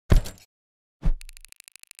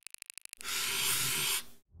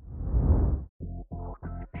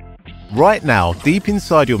Right now, deep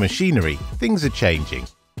inside your machinery, things are changing.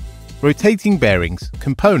 Rotating bearings,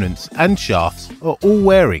 components and shafts are all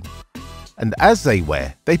wearing, and as they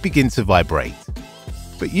wear, they begin to vibrate.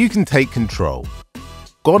 But you can take control.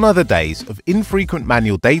 Gone are the days of infrequent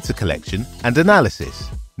manual data collection and analysis.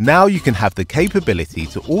 Now you can have the capability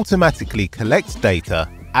to automatically collect data,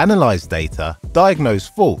 analyze data, diagnose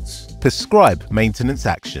faults, prescribe maintenance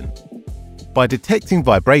action. By detecting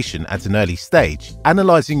vibration at an early stage,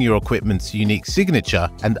 analyzing your equipment's unique signature,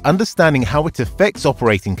 and understanding how it affects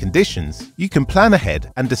operating conditions, you can plan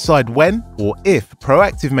ahead and decide when or if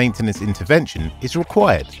proactive maintenance intervention is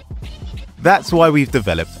required. That's why we've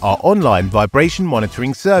developed our online vibration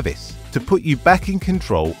monitoring service, to put you back in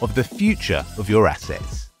control of the future of your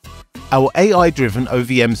assets. Our AI-driven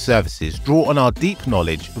OVM services draw on our deep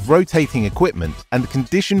knowledge of rotating equipment and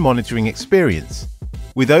condition monitoring experience.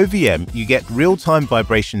 With OVM, you get real-time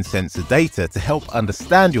vibration sensor data to help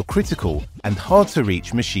understand your critical and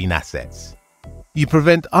hard-to-reach machine assets. You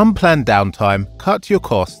prevent unplanned downtime, cut your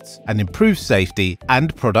costs, and improve safety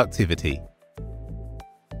and productivity.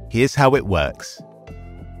 Here's how it works.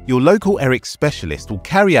 Your local ERIKS specialist will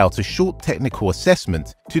carry out a short technical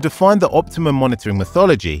assessment to define the optimum monitoring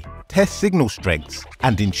methodology, test signal strengths,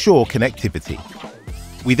 and ensure connectivity.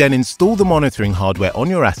 We then install the monitoring hardware on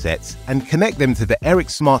your assets and connect them to the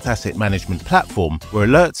ERIKS Smart Asset Management platform, where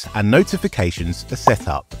alerts and notifications are set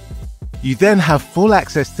up. You then have full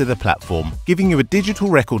access to the platform, giving you a digital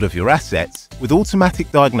record of your assets with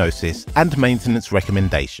automatic diagnosis and maintenance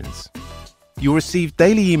recommendations. You'll receive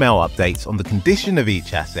daily email updates on the condition of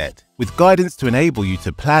each asset, with guidance to enable you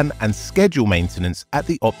to plan and schedule maintenance at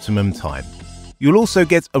the optimum time. You'll also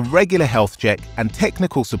get a regular health check and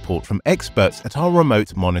technical support from experts at our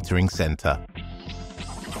remote monitoring center.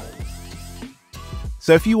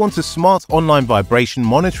 So if you want a smart online vibration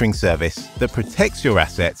monitoring service that protects your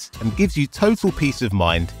assets and gives you total peace of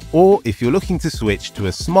mind, or if you're looking to switch to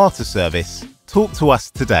a smarter service, talk to us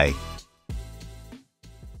today.